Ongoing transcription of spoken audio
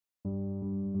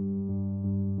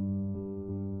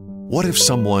What if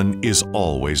someone is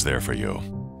always there for you?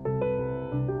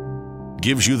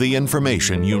 Gives you the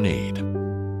information you need.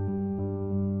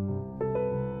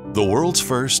 The world's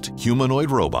first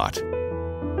humanoid robot,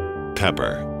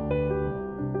 Pepper.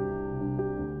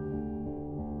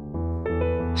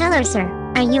 Hello, sir.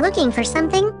 Are you looking for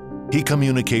something? He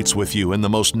communicates with you in the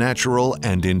most natural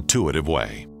and intuitive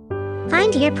way.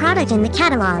 Find your product in the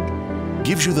catalog.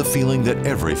 Gives you the feeling that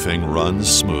everything runs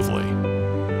smoothly.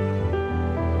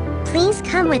 Please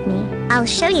come with me. I'll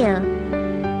show you.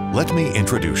 Let me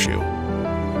introduce you.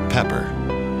 Pepper.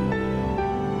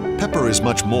 Pepper is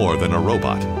much more than a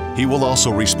robot. He will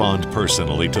also respond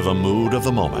personally to the mood of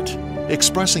the moment,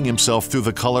 expressing himself through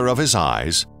the color of his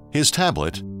eyes, his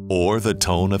tablet, or the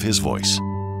tone of his voice.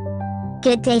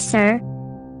 Good day, sir.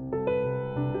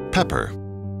 Pepper